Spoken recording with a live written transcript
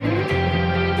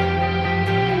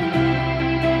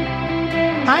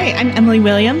Hi, I'm Emily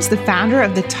Williams, the founder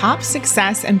of the top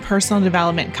success and personal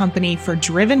development company for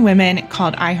driven women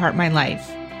called I Heart My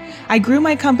Life. I grew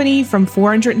my company from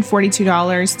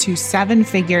 $442 to seven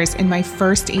figures in my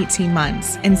first 18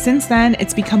 months. And since then,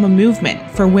 it's become a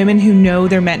movement for women who know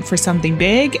they're meant for something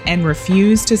big and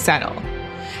refuse to settle.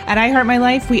 At I Heart My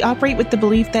Life, we operate with the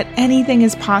belief that anything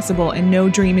is possible and no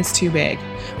dream is too big.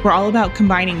 We're all about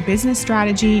combining business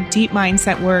strategy, deep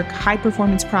mindset work, high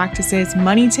performance practices,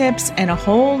 money tips, and a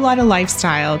whole lot of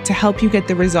lifestyle to help you get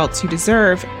the results you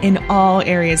deserve in all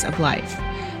areas of life.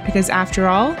 Because after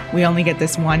all, we only get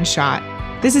this one shot.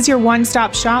 This is your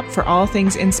one-stop shop for all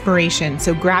things inspiration.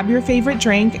 So grab your favorite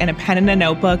drink and a pen and a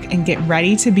notebook and get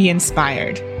ready to be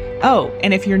inspired. Oh,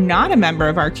 and if you're not a member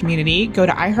of our community, go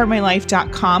to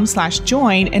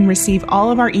iheartmylife.com/join and receive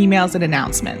all of our emails and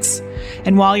announcements.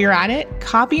 And while you're at it,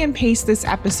 copy and paste this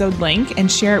episode link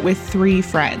and share it with 3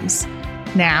 friends.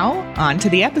 Now, on to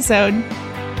the episode.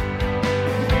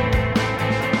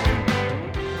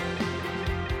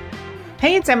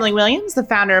 Hey, it's Emily Williams, the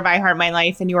founder of I Heart My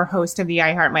Life and your host of the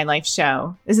I Heart My Life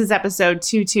show. This is episode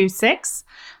 226,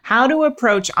 How to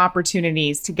Approach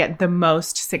Opportunities to Get the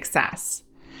Most Success.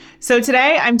 So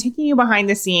today I'm taking you behind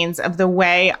the scenes of the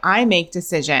way I make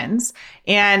decisions,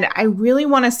 and I really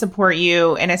want to support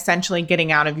you in essentially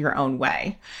getting out of your own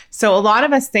way. So a lot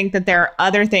of us think that there are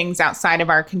other things outside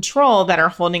of our control that are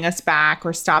holding us back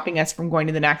or stopping us from going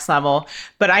to the next level.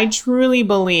 But I truly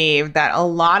believe that a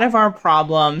lot of our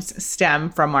problems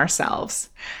stem from ourselves.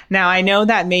 Now, I know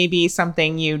that may be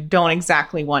something you don't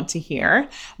exactly want to hear,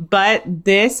 but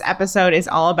this episode is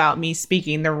all about me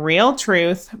speaking the real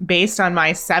truth based on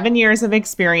my 7 years of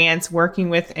experience working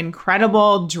with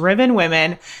incredible, driven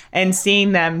women and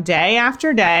seeing them day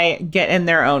after day get in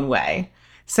their own way.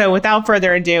 So without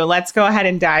further ado, let's go ahead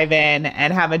and dive in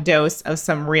and have a dose of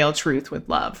some real truth with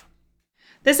love.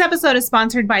 This episode is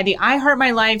sponsored by the I Heart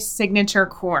My Life signature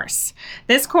course.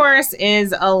 This course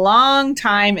is a long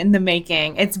time in the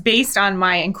making. It's based on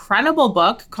my incredible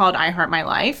book called I Heart My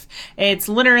Life. It's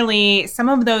literally some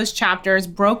of those chapters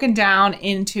broken down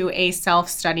into a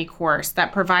self-study course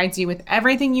that provides you with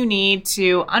everything you need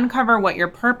to uncover what your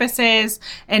purpose is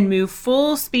and move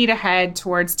full speed ahead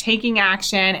towards taking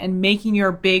action and making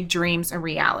your big dreams a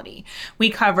reality.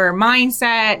 We cover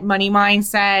mindset, money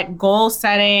mindset, goal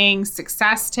setting,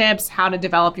 success tips, how to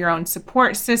develop your own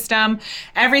support system,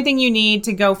 everything you need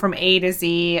to go from A to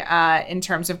Z in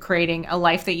terms of creating a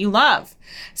life that you love.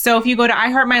 So if you go to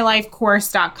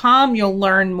iheartmylifecourse.com, you'll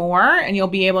learn more and you'll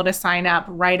be able to sign up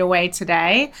right away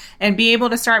today and be able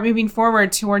to start moving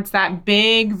forward towards that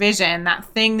big vision, that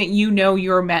thing that you know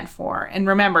you're meant for. And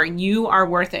remember, you are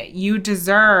worth it. You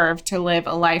deserve to live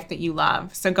a life that you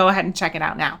love. So go ahead and check it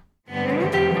out now.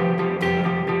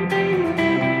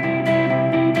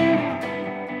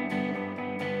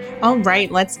 All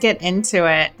right, let's get into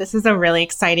it. This is a really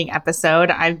exciting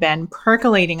episode. I've been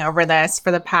percolating over this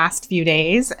for the past few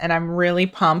days, and I'm really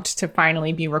pumped to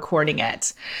finally be recording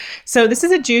it. So this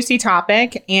is a juicy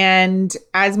topic, and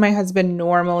as my husband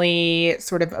normally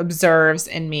sort of observes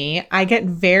in me, I get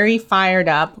very fired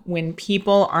up when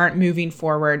people aren't moving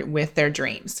forward with their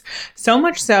dreams. So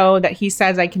much so that he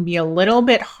says I can be a little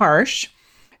bit harsh.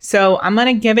 So I'm going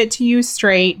to give it to you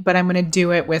straight, but I'm going to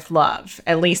do it with love.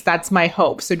 At least that's my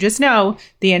hope. So just know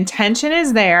the intention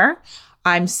is there.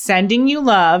 I'm sending you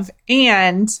love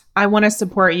and I want to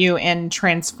support you in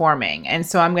transforming. And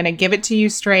so I'm going to give it to you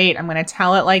straight. I'm going to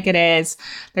tell it like it is.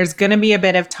 There's going to be a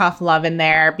bit of tough love in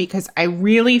there because I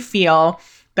really feel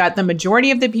that the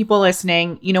majority of the people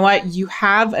listening, you know what? You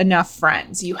have enough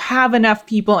friends. You have enough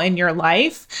people in your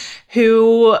life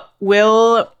who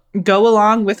will go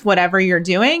along with whatever you're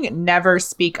doing, never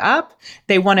speak up.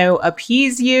 They want to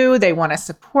appease you. They want to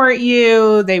support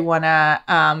you. They want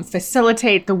to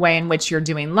facilitate the way in which you're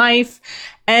doing life.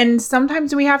 And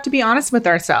sometimes we have to be honest with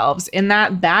ourselves in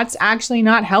that that's actually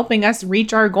not helping us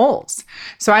reach our goals.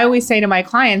 So I always say to my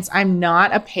clients, I'm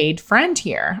not a paid friend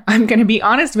here. I'm going to be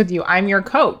honest with you. I'm your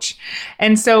coach.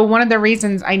 And so one of the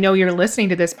reasons I know you're listening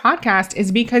to this podcast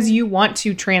is because you want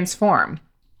to transform.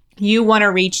 You want to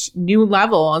reach new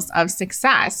levels of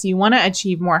success. You want to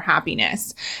achieve more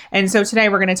happiness. And so today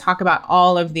we're going to talk about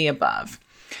all of the above.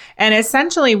 And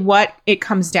essentially what it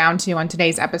comes down to on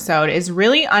today's episode is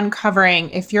really uncovering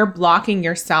if you're blocking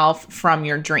yourself from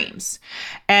your dreams.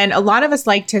 And a lot of us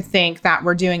like to think that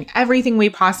we're doing everything we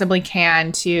possibly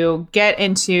can to get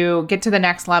to the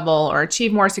next level or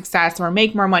achieve more success or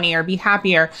make more money or be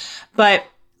happier. But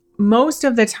most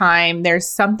of the time there's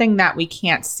something that we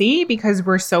can't see because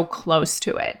we're so close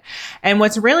to it. And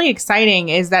what's really exciting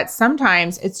is that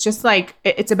sometimes it's just like,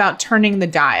 it's about turning the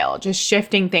dial, just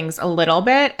shifting things a little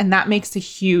bit. And that makes a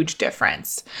huge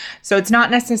difference. So it's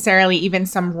not necessarily even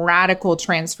some radical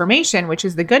transformation, which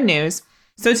is the good news.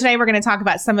 So today we're going to talk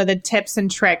about some of the tips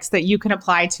and tricks that you can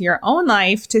apply to your own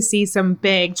life to see some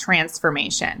big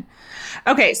transformation.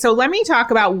 Okay, so let me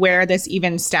talk about where this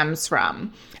even stems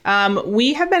from.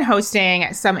 We have been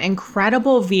hosting some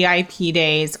incredible VIP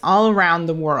days all around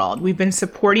the world. We've been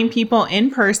supporting people in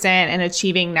person and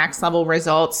achieving next level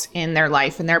results in their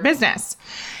life and their business.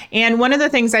 And one of the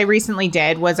things I recently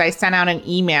did was I sent out an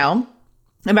email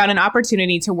about an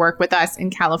opportunity to work with us in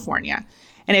California.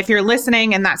 And if you're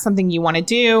listening and that's something you want to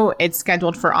do, it's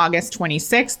scheduled for August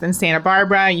 26th in Santa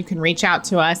Barbara. You can reach out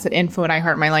to us at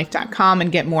info@iheartmylife.com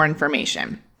and get more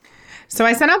information. So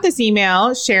I sent out this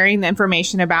email sharing the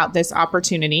information about this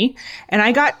opportunity, and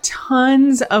I got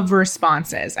tons of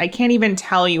responses. I can't even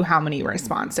tell you how many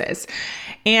responses.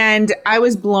 And I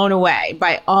was blown away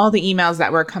by all the emails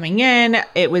that were coming in.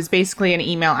 It was basically an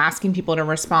email asking people to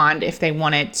respond if they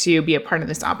wanted to be a part of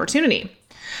this opportunity.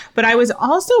 But I was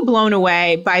also blown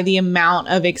away by the amount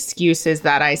of excuses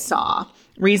that I saw,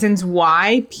 reasons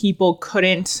why people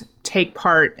couldn't take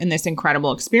part in this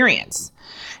incredible experience.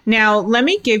 Now, let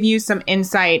me give you some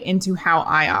insight into how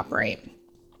I operate.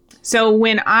 So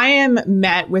when I am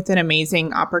met with an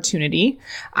amazing opportunity,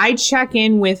 I check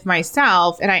in with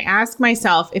myself and I ask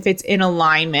myself if it's in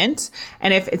alignment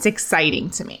and if it's exciting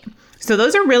to me. So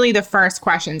those are really the first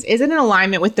questions. Is it in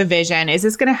alignment with the vision? Is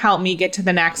this going to help me get to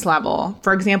the next level?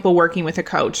 For example, working with a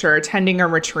coach or attending a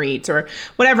retreat or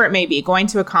whatever it may be, going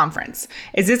to a conference.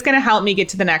 Is this going to help me get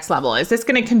to the next level? Is this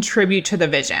going to contribute to the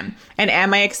vision? And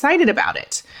am I excited about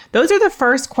it? Those are the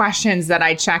first questions that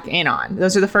I check in on.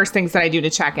 Those are the first things that I do to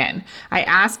check in. I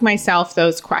ask myself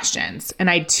those questions and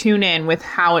I tune in with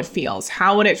how it feels.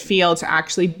 How would it feel to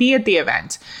actually be at the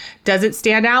event? Does it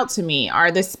stand out to me?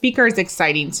 Are the speakers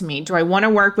exciting to me? Do I want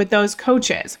to work with those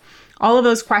coaches? All of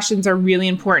those questions are really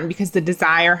important because the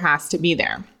desire has to be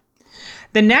there.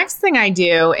 The next thing I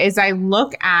do is I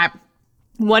look at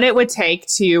what it would take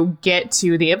to get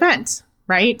to the event,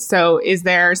 right? So is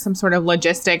there some sort of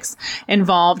logistics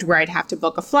involved where I'd have to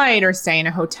book a flight or stay in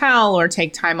a hotel or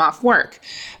take time off work?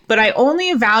 But I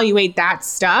only evaluate that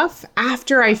stuff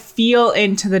after I feel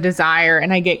into the desire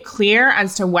and I get clear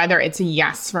as to whether it's a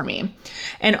yes for me.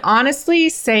 And honestly,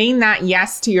 saying that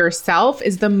yes to yourself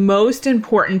is the most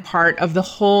important part of the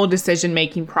whole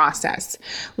decision-making process.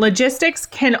 Logistics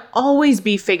can always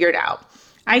be figured out.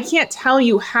 I can't tell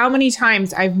you how many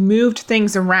times I've moved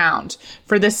things around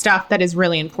for the stuff that is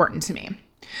really important to me.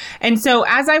 And so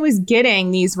as I was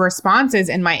getting these responses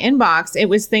in my inbox, it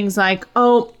was things like,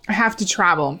 oh, I have to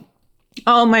travel.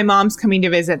 Oh, my mom's coming to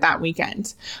visit that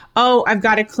weekend. Oh, I've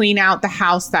got to clean out the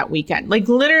house that weekend. Like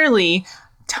literally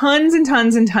tons and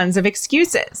tons and tons of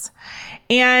excuses.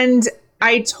 And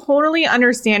I totally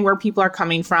understand where people are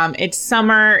coming from. It's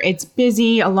summer, it's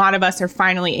busy. A lot of us are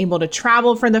finally able to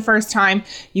travel for the first time.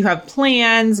 You have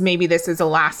plans. Maybe this is a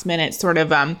last minute sort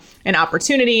of an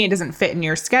opportunity. It doesn't fit in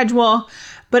your schedule.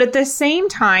 But at the same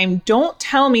time, don't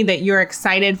tell me that you're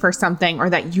excited for something or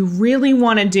that you really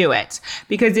want to do it.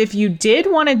 Because if you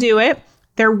did want to do it,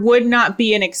 there would not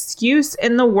be an excuse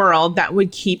in the world that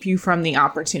would keep you from the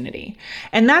opportunity.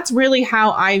 And that's really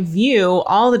how I view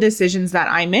all the decisions that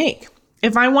I make.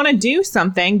 If I want to do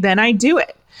something, then I do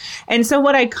it. And so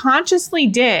what I consciously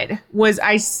did was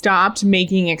I stopped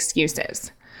making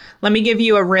excuses. Let me give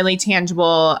you a really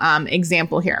tangible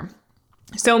example here.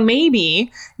 So maybe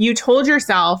you told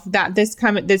yourself that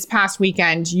this past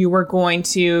weekend, you were going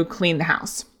to clean the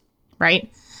house, right?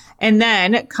 And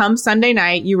then come Sunday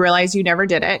night, you realize you never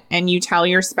did it. And you tell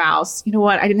your spouse, you know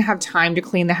what? I didn't have time to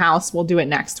clean the house. We'll do it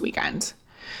next weekend.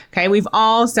 Okay, we've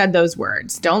all said those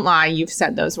words. Don't lie, you've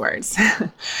said those words.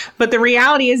 But the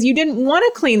reality is you didn't want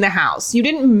to clean the house. You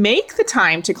didn't make the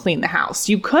time to clean the house.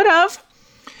 You could have.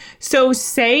 So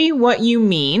say what you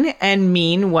mean and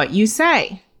mean what you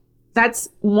say. That's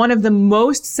one of the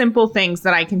most simple things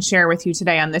that I can share with you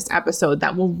today on this episode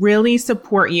that will really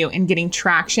support you in getting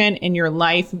traction in your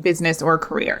life, business, or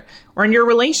career, or in your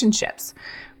relationships.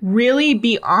 Really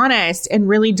be honest and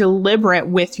really deliberate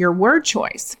with your word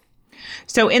choice.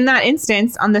 So in that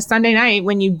instance, on the Sunday night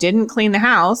when you didn't clean the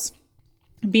house,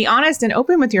 be honest and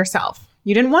open with yourself.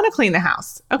 You didn't want to clean the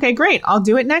house. Okay, great. I'll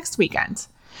do it next weekend.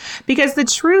 Because the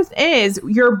truth is,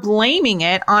 you're blaming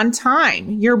it on time.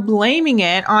 You're blaming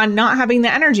it on not having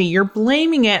the energy. You're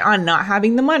blaming it on not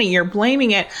having the money. You're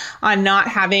blaming it on not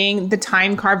having the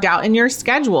time carved out in your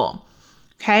schedule.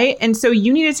 Okay. And so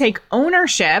you need to take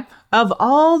ownership of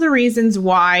all the reasons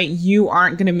why you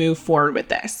aren't going to move forward with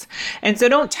this. And so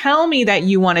don't tell me that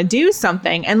you want to do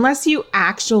something unless you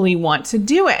actually want to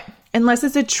do it, unless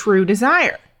it's a true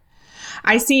desire.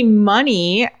 I see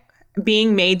money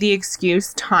being made the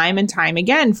excuse time and time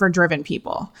again for driven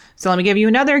people. So let me give you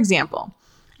another example.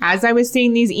 As I was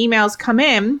seeing these emails come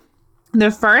in,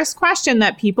 the first question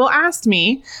that people asked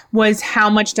me was, how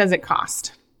much does it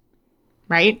cost?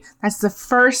 Right? That's the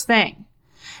first thing.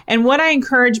 And what I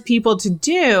encourage people to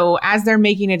do as they're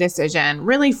making a decision,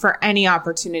 really for any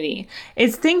opportunity,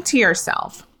 is think to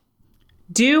yourself,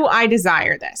 do I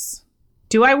desire this?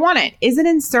 Do I want it? Is it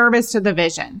in service to the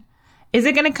vision? Is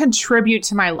it going to contribute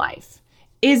to my life?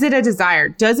 Is it a desire?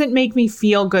 Does it make me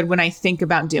feel good when I think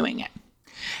about doing it?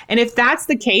 And if that's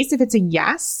the case, if it's a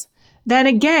yes, then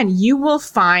again, you will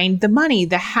find the money.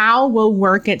 The how will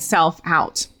work itself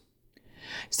out.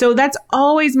 So that's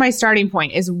always my starting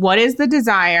point is, what is the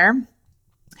desire?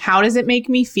 How does it make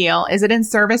me feel? Is it in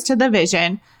service to the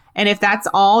vision? And if that's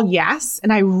all yes,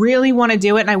 and I really want to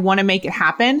do it and I want to make it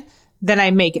happen, then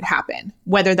I make it happen,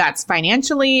 whether that's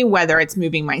financially, whether it's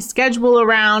moving my schedule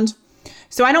around.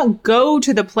 So I don't go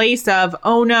to the place of,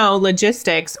 oh no,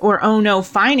 logistics or oh no,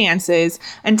 finances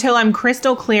until I'm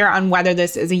crystal clear on whether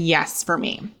this is a yes for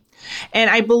me. And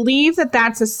I believe that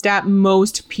that's a step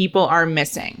most people are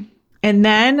missing. And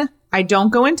then I don't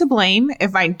go into blame.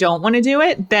 If I don't want to do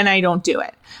it, then I don't do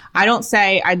it. I don't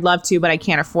say I'd love to, but I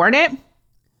can't afford it.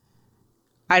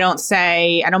 I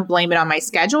don't blame it on my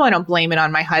schedule. I don't blame it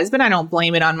on my husband. I don't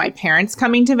blame it on my parents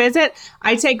coming to visit.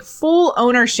 I take full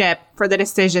ownership for the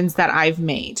decisions that I've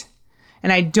made.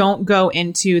 And I don't go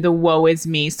into the woe is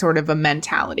me sort of a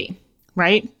mentality,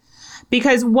 right?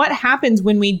 Because what happens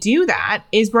when we do that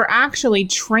is we're actually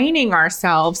training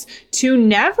ourselves to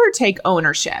never take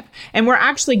ownership. And we're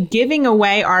actually giving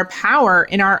away our power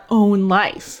in our own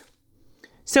life.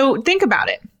 So think about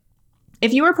it.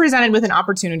 If you were presented with an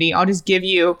opportunity, I'll just give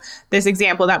you this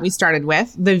example that we started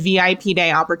with, the VIP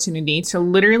day opportunity to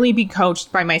literally be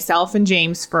coached by myself and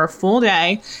James for a full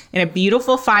day in a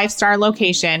beautiful 5-star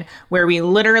location where we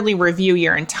literally review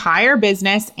your entire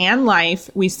business and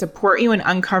life. We support you in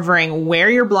uncovering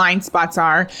where your blind spots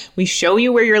are. We show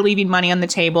you where you're leaving money on the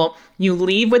table. You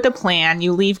leave with a plan.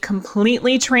 You leave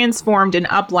completely transformed and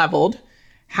up-leveled.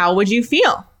 How would you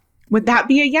feel? Would that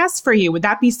be a yes for you? Would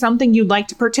that be something you'd like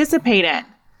to participate in?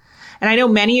 And I know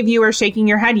many of you are shaking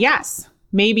your head yes.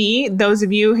 Maybe those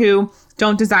of you who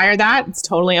don't desire that, it's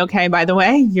totally okay, by the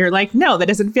way. You're like, no, that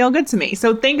doesn't feel good to me.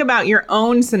 So think about your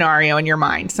own scenario in your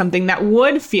mind, something that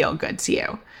would feel good to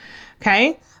you.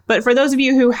 Okay? But for those of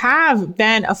you who have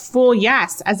been a full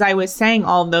yes, as I was saying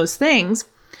all of those things,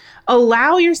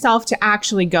 allow yourself to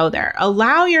actually go there.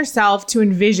 Allow yourself to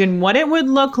envision what it would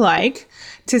look like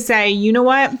to say, you know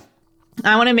what?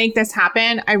 I want to make this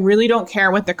happen. I really don't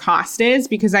care what the cost is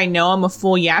because I know I'm a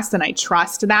full yes and I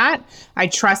trust that. I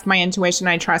trust my intuition.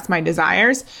 I trust my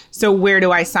desires. So where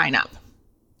do I sign up?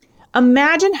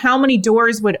 Imagine how many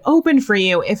doors would open for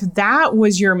you if that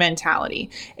was your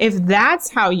mentality, if that's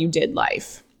how you did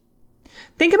life.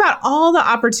 Think about all the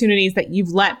opportunities that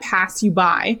you've let pass you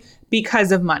by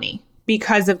because of money,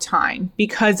 because of time,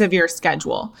 because of your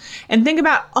schedule. And think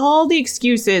about all the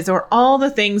excuses or all the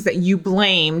things that you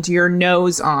blamed your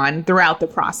no's on throughout the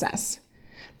process.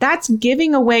 That's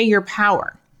giving away your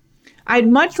power. I'd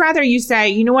much rather you say,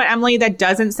 you know what, Emily, that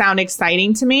doesn't sound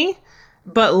exciting to me,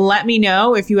 but let me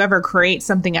know if you ever create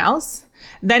something else,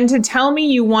 than to tell me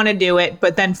you want to do it,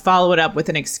 but then follow it up with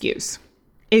an excuse.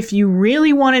 If you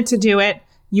really wanted to do it,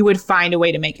 you would find a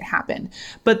way to make it happen.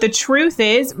 But the truth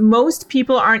is, most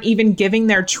people aren't even giving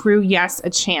their true yes a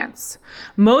chance.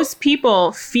 Most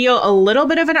people feel a little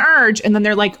bit of an urge and then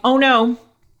they're like, oh no,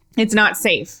 it's not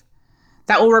safe.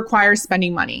 That will require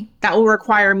spending money. That will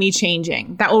require me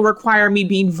changing. That will require me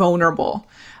being vulnerable.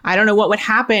 I don't know what would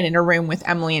happen in a room with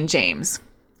Emily and James,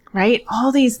 right?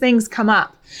 All these things come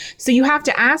up. So you have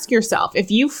to ask yourself,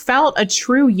 if you felt a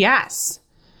true yes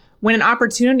when an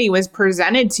opportunity was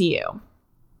presented to you,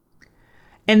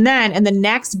 and then in the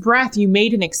next breath, you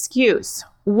made an excuse.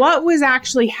 What was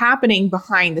actually happening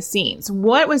behind the scenes?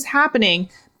 What was happening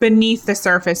beneath the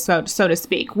surface, so to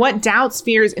speak? What doubts,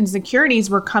 fears, insecurities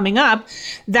were coming up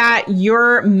that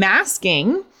you're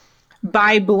masking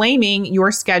by blaming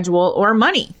your schedule or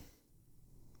money?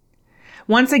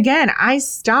 Once again, I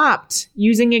stopped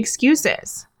using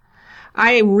excuses.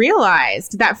 I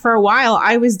realized that for a while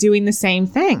I was doing the same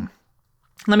thing.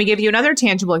 Let me give you another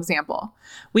tangible example.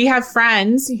 We have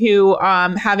friends who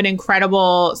have an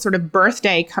incredible sort of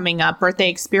birthday coming up, birthday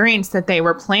experience that they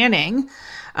were planning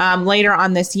later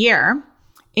on this year.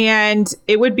 And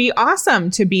it would be awesome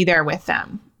to be there with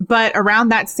them. But around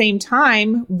that same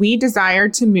time, we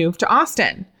desired to move to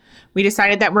Austin. We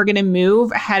decided that we're going to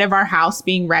move ahead of our house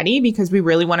being ready because we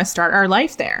really want to start our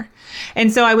life there.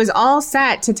 And so I was all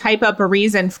set to type up a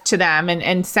reason to them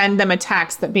and send them a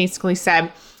text that basically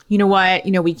said, you know what,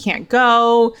 we can't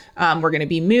go. We're going to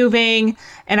be moving.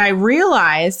 And I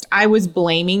realized I was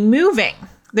blaming moving.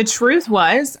 The truth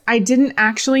was I didn't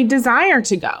actually desire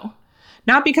to go.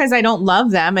 Not because I don't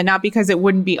love them and not because it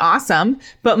wouldn't be awesome,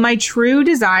 but my true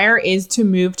desire is to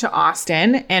move to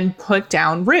Austin and put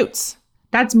down roots.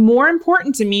 That's more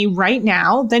important to me right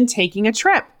now than taking a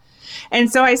trip.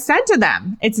 And so I said to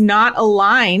them, it's not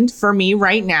aligned for me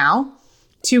right now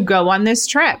to go on this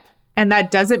trip. And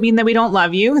that doesn't mean that we don't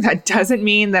love you. That doesn't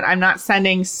mean that I'm not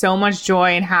sending so much joy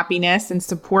and happiness and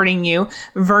supporting you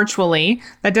virtually.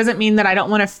 That doesn't mean that I don't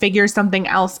want to figure something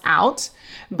else out.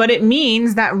 But it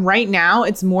means that right now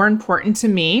it's more important to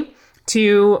me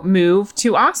to move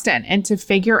to Austin and to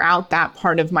figure out that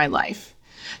part of my life.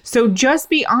 So just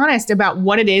be honest about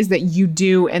what it is that you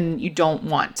do and you don't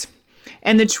want.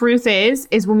 And the truth is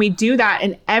when we do that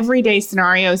in everyday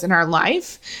scenarios in our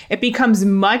life, it becomes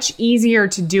much easier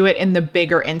to do it in the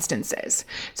bigger instances.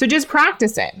 So just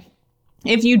practice it.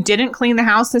 If you didn't clean the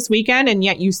house this weekend and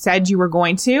yet you said you were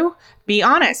going to, be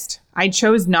honest. I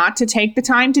chose not to take the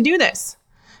time to do this.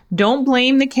 Don't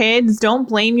blame the kids. Don't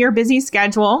blame your busy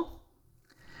schedule.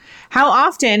 How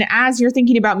often, as you're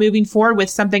thinking about moving forward with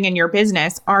something in your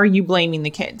business, are you blaming the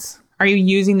kids? Are you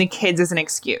using the kids as an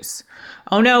excuse?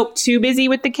 Oh no, too busy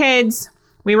with the kids.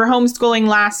 We were homeschooling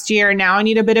last year. Now I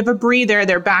need a bit of a breather.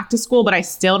 They're back to school, but I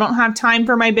still don't have time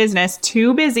for my business.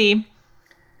 Too busy.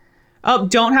 Oh,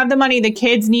 don't have the money. The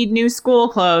kids need new school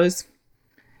clothes.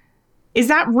 Is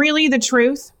that really the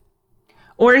truth?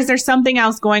 Or is there something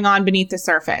else going on beneath the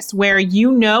surface where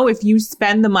if you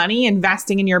spend the money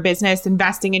investing in your business,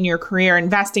 investing in your career,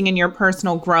 investing in your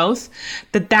personal growth,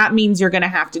 that means you're going to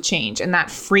have to change and that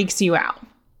freaks you out?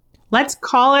 Let's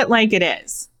call it like it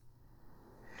is.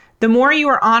 The more you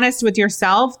are honest with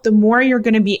yourself, the more you're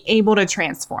going to be able to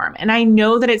transform. And I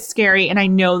know that it's scary and I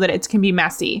know that it can be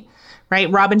messy, right?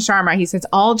 Robin Sharma, he says,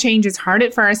 all change is hard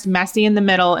at first, messy in the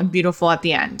middle, and beautiful at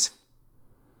the end.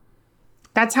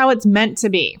 That's how it's meant to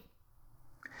be.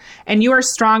 And you are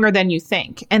stronger than you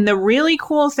think. And the really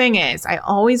cool thing is, I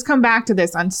always come back to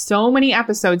this on so many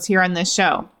episodes here on this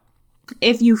show.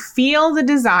 If you feel the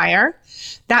desire,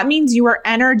 that means you are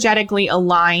energetically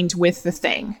aligned with the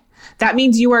thing. That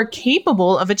means you are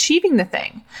capable of achieving the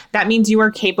thing. That means you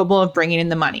are capable of bringing in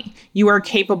the money. You are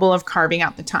capable of carving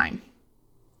out the time.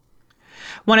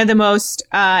 One of the most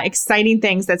exciting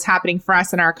things that's happening for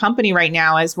us in our company right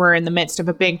now, as we're in the midst of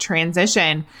a big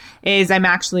transition, is I'm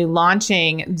actually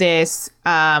launching this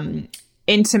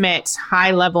intimate,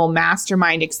 high-level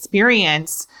mastermind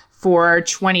experience for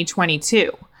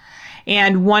 2022.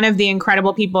 And one of the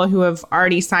incredible people who have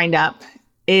already signed up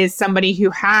is somebody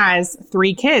who has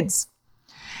 3 kids.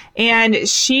 And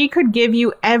she could give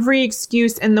you every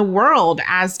excuse in the world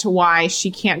as to why she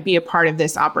can't be a part of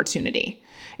this opportunity.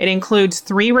 It includes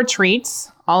 3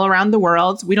 retreats all around the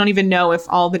world. We don't even know if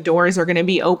all the doors are going to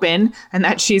be open and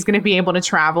that she's going to be able to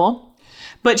travel.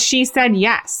 But she said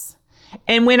yes.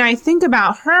 And when I think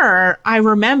about her, I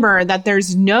remember that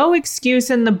there's no excuse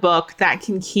in the book that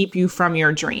can keep you from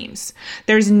your dreams.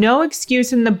 There's no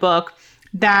excuse in the book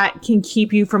that can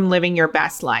keep you from living your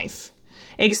best life.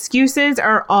 Excuses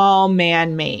are all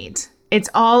man-made. It's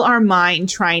all our mind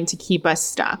trying to keep us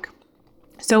stuck.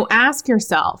 So ask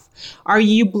yourself, are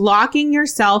you blocking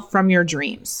yourself from your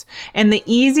dreams? And the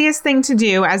easiest thing to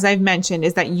do, as I've mentioned,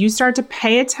 is that you start to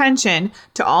pay attention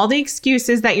to all the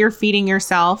excuses that you're feeding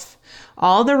yourself,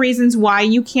 all the reasons why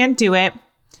you can't do it.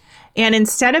 And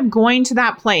instead of going to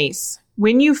that place,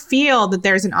 when you feel that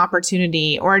there's an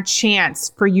opportunity or a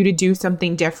chance for you to do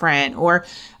something different or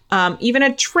even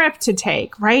a trip to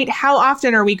take, right? How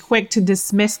often are we quick to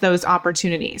dismiss those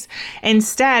opportunities?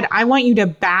 Instead, I want you to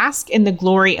bask in the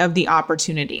glory of the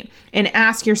opportunity and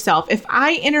ask yourself, if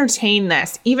I entertain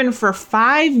this even for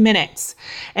 5 minutes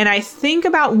and I think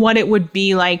about what it would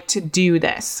be like to do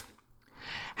this,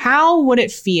 how would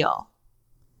it feel?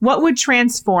 What would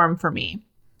transform for me?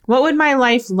 What would my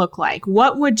life look like?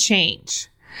 What would change?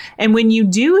 And when you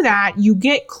do that, you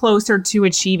get closer to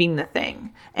achieving the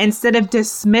thing instead of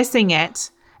dismissing it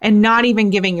and not even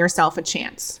giving yourself a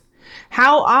chance.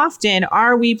 How often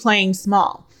are we playing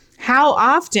small? How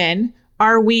often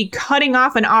are we cutting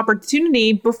off an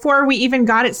opportunity before we even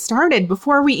got it started,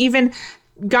 before we even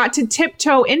got to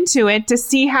tiptoe into it to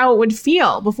see how it would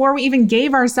feel, before we even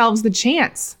gave ourselves the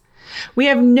chance? We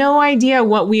have no idea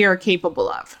what we are capable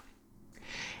of.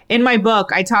 In my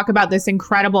book, I talk about this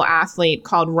incredible athlete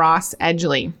called Ross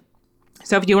Edgley.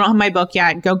 So if you don't have my book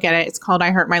yet, go get it. It's called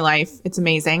I Heart My Life. It's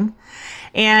amazing.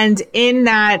 And in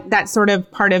that sort of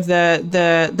part of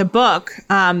the book,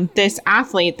 this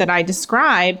athlete that I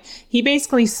describe, he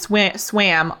basically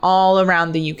swam all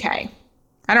around the UK.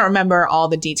 I don't remember all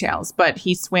the details, but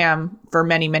he swam for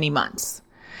many, many months.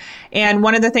 And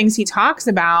one of the things he talks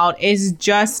about is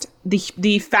just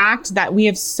the fact that we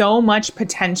have so much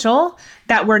potential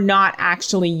that we're not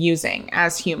actually using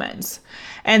as humans.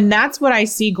 And that's what I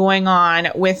see going on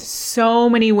with so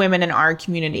many women in our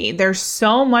community. There's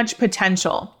so much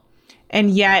potential. And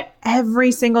yet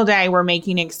every single day we're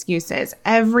making excuses.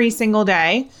 Every single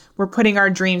day we're putting our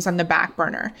dreams on the back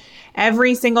burner.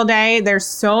 Every single day there's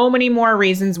so many more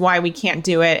reasons why we can't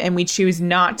do it, and we choose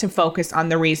not to focus on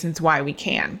the reasons why we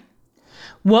can.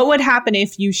 What would happen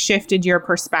if you shifted your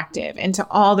perspective into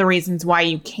all the reasons why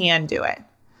you can do it?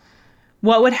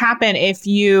 What would happen if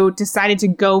you decided to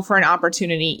go for an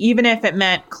opportunity, even if it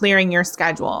meant clearing your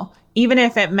schedule, even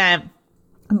if it meant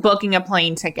booking a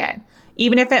plane ticket,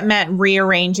 even if it meant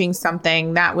rearranging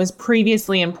something that was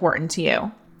previously important to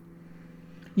you?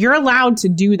 You're allowed to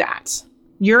do that.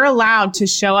 You're allowed to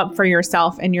show up for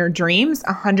yourself and your dreams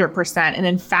 100%. And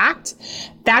in fact,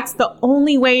 that's the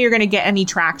only way you're going to get any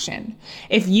traction.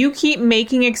 If you keep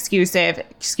making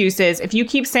excuses, if you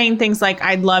keep saying things like,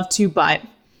 I'd love to, but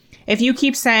if you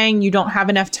keep saying you don't have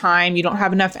enough time, you don't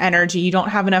have enough energy, you don't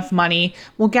have enough money,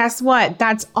 well, guess what?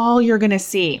 That's all you're going to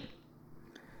see.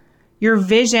 Your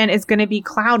vision is going to be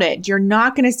clouded. You're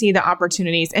not going to see the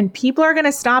opportunities, and people are going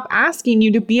to stop asking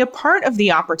you to be a part of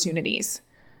the opportunities.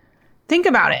 Think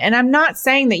about it. And I'm not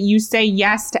saying that you say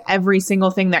yes to every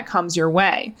single thing that comes your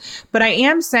way, but I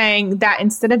am saying that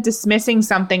instead of dismissing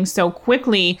something so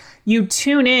quickly, you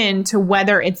tune in to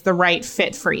whether it's the right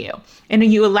fit for you. And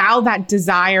you allow that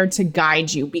desire to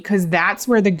guide you, because that's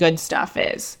where the good stuff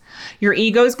is. Your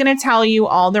ego is going to tell you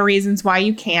all the reasons why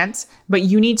you can't, but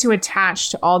you need to attach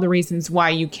to all the reasons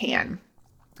why you can.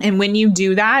 And when you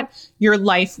do that, your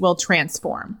life will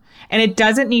transform. And it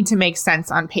doesn't need to make sense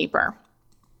on paper.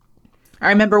 I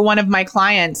remember one of my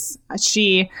clients,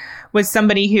 she was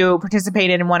somebody who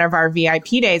participated in one of our VIP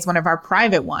days, one of our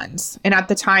private ones. And at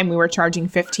the time we were charging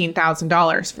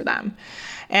 $15,000 for them.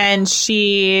 And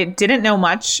she didn't know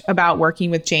much about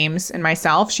working with James and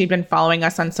myself. She'd been following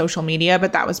us on social media,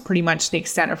 but that was pretty much the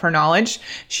extent of her knowledge.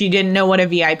 She didn't know what a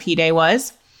VIP day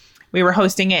was. We were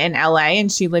hosting it in LA, and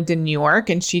she lived in New York,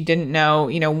 and she didn't know,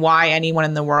 why anyone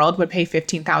in the world would pay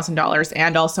 $15,000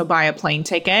 and also buy a plane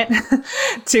ticket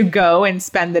to go and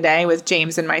spend the day with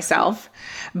James and myself.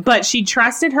 But she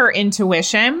trusted her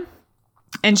intuition,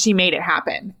 and she made it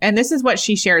happen. And this is what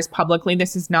she shares publicly.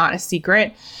 This is not a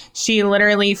secret. She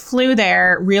literally flew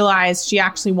there, realized she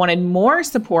actually wanted more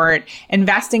support,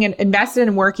 invested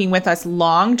in working with us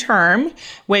long term,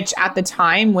 which at the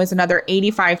time was another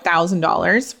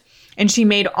 $85,000. And she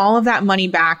made all of that money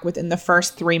back within the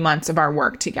first 3 months of our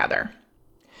work together.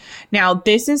 Now,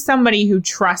 this is somebody who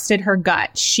trusted her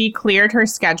gut. She cleared her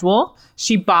schedule.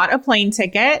 She bought a plane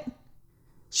ticket.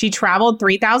 She traveled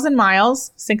 3,000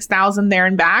 miles, 6,000 there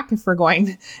and back if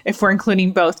we're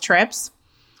including both trips.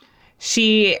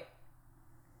 She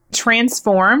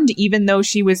transformed, even though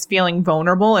she was feeling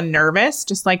vulnerable and nervous,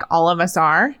 just like all of us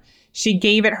are. She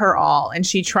gave it her all, and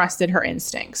she trusted her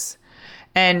instincts.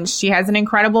 And she has an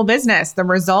incredible business. The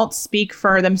results speak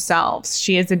for themselves.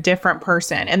 She is a different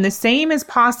person. And the same is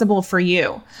possible for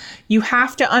you. You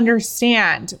have to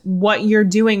understand what you're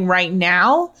doing right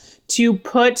now to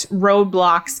put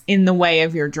roadblocks in the way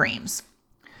of your dreams.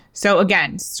 So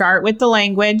again, start with the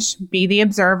language, be the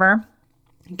observer,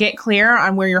 get clear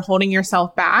on where you're holding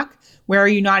yourself back. Where are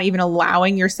you not even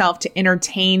allowing yourself to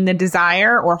entertain the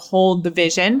desire or hold the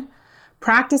vision?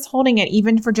 Practice holding it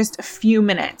even for just a few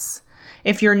minutes.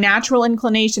 If your natural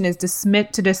inclination is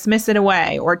to dismiss it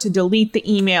away, or to delete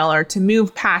the email, or to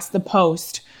move past the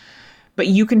post, but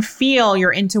you can feel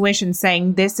your intuition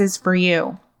saying this is for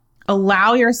you,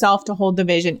 allow yourself to hold the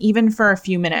vision even for a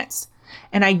few minutes.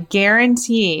 And I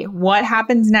guarantee what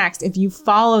happens next if you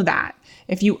follow that,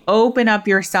 if you open up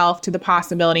yourself to the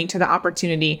possibility, to the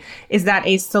opportunity, is that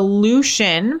a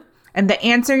solution and the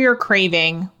answer you're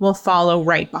craving will follow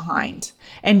right behind,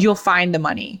 and you'll find the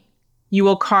money. You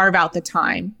will carve out the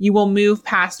time. You will move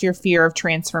past your fear of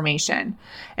transformation.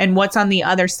 And what's on the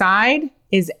other side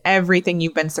is everything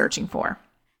you've been searching for.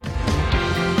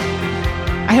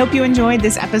 I hope you enjoyed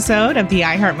this episode of the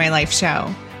I Heart My Life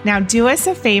show. Now do us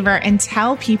a favor and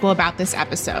tell people about this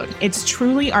episode. It's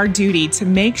truly our duty to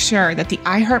make sure that the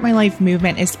I Heart My Life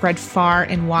movement is spread far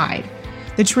and wide.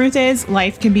 The truth is,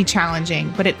 life can be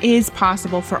challenging, but it is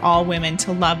possible for all women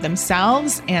to love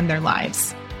themselves and their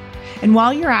lives. And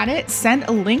while you're at it, send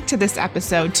a link to this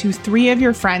episode to 3 of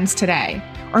your friends today,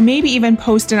 or maybe even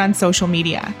post it on social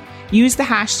media. Use the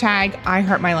hashtag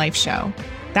 #IHeartMyLifeShow.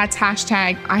 That's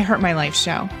hashtag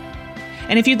 #IHeartMyLifeShow.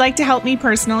 And if you'd like to help me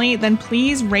personally, then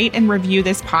please rate and review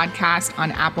this podcast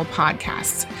on Apple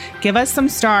Podcasts. Give us some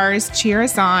stars, cheer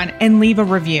us on, and leave a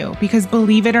review, because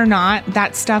believe it or not,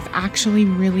 that stuff actually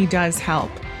really does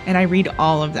help. And I read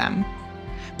all of them.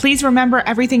 Please remember,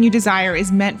 everything you desire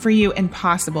is meant for you and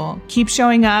possible. Keep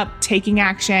showing up, taking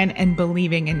action, and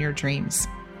believing in your dreams.